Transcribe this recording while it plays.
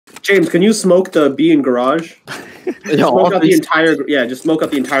James, can you smoke the B in garage? Smoke out the entire. Yeah, just smoke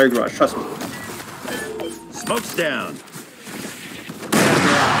out the entire garage. Trust me. Smoke's down.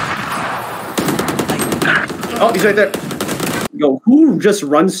 Oh, he's right there. Yo, who just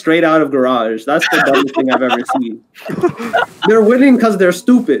runs straight out of garage? That's the dumbest thing I've ever seen. They're winning because they're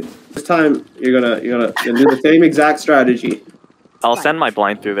stupid. This time you're gonna do the same exact strategy. I'll send my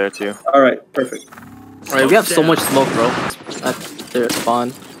blind through there too. All right, perfect. All right, we have so much smoke, bro. At their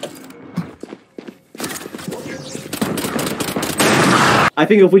spawn. I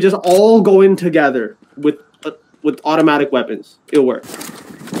think if we just all go in together with automatic weapons, it'll work.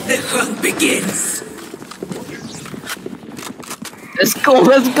 The hunt begins. Let's go,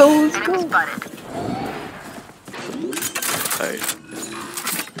 let's go, let's go. Right.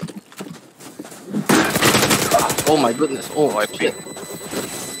 Oh my goodness. Oh, I shit.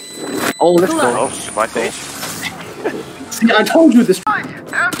 Oh, let's go. Oh, goodbye, Sage. See, I told you this.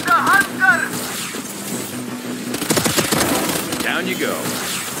 Down you go.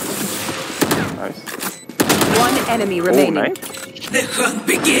 Nice. One enemy remaining. Oh, nice. The hunt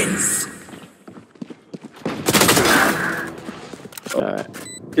begins.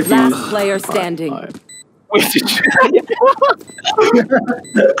 Last player standing. Wait, did you?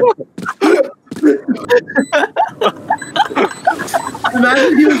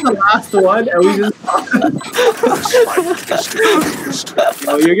 Imagine he was the last one and we just.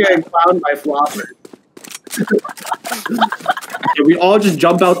 Oh, you're getting clowned by floppers. Yeah, we all just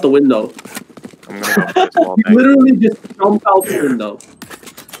jump out the window. I'm gonna go for this wall We thing. literally just jump out the window.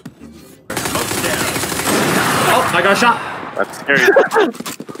 Oh, I got shot. That's scary.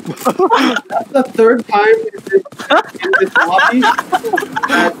 That's the third time in this lobby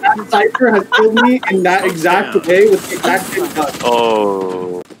that Cypher has killed me in that exact way with the exact same gun.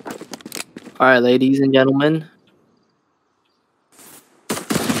 Oh. Alright, ladies and gentlemen.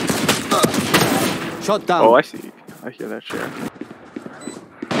 Shot down. Oh, I see. I hear that share.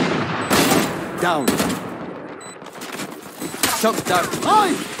 Down. Shot down. I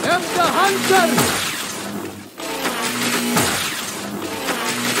am the hunter.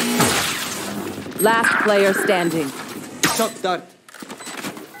 Last player standing. Shot dart.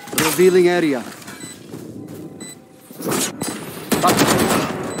 Revealing area.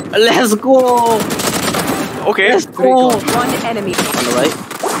 Let's go. Okay. Let's go. One enemy. On the right.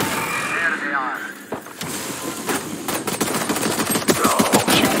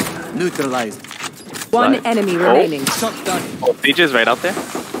 Neutralized. One Nice. enemy remaining. Shot dart. Oh, Sage is right out there.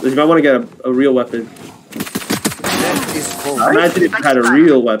 You might want to get a real weapon. That is cold. Imagine if you had a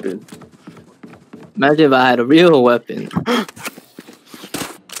real weapon. Imagine if I had a real weapon.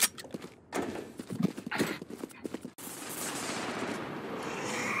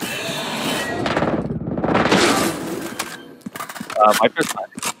 Viper's fine.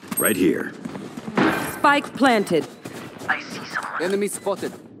 Right here. Spike planted. Enemy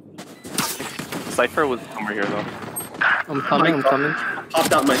spotted. Cypher was somewhere here though. I'm coming, I'm coming.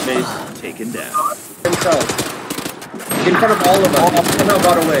 Popped out my face. Taken down. Himself. In front of all of us. He somehow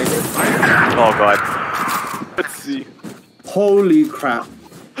got away. Oh god. Let's see. Holy crap.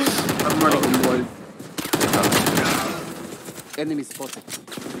 I'm running in boys. Enemy spotted.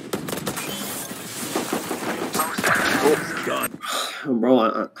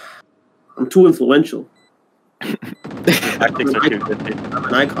 Bro, I'm too influential. Tactics are too good. I'm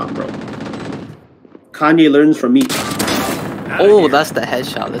an icon, bro. Kanye learns from me. Oh, that's the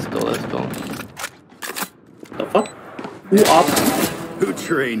headshot. Let's go, let's go. The fuck? Who up? Who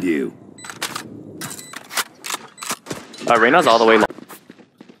trained you? Reyna's all the way low.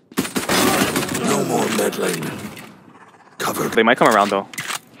 No more meddling. Cover. They might come around though.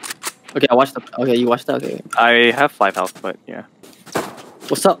 Okay, I watched the. Okay, you watched that? Okay. I have 5 health, but yeah.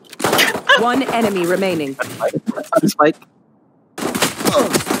 What's up? One enemy remaining. Spike.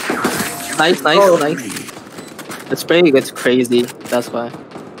 Nice, nice, Oh. nice. The spray gets crazy. That's why.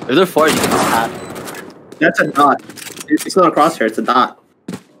 If they're 4, you can just tap. That's a dot. It's not a crosshair, it's a dot.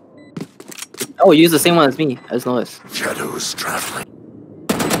 Oh, you use the same one as me. I just noticed. Shadows traveling.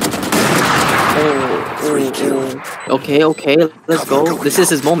 Okay, okay. Let's go. This is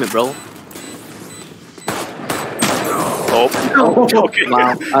his moment, bro. Oh, okay.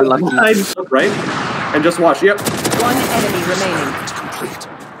 Wow, unlucky. Look right, and just watch. Yep. One enemy remaining. Complete.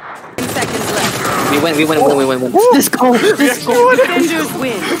 10 seconds left. We win. Let's go. Let's go. Defenders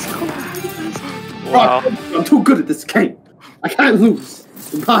win. Wow. I'm too good at this game. I can't lose.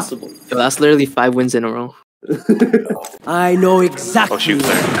 It's impossible. Yo, that's literally 5 wins in a row. I know exactly. Oh, shoot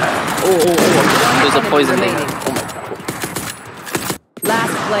there. Oh. There's a poison Remaining. there. Oh my god.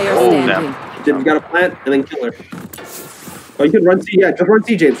 Last player Oh, standing. You gotta plant and then kill her. Oh, you can run C. Yeah, just run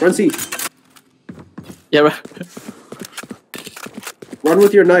C, James. Run C. Yeah, right. Run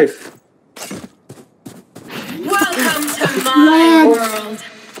with your knife. Welcome to my world.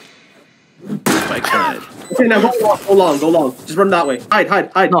 Spike's head. Okay, now go long. Just run that way.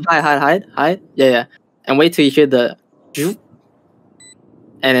 Hide. No, hide. Yeah. And wait till you hear the zoop.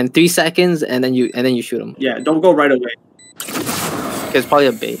 And then 3 seconds, and then you shoot him. Yeah, don't go right away. It's probably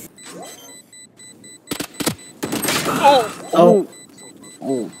a bait. Oh.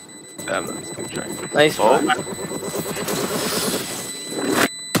 Damn, that's a good try. Nice. Oh.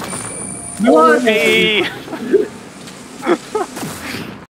 What? Hey!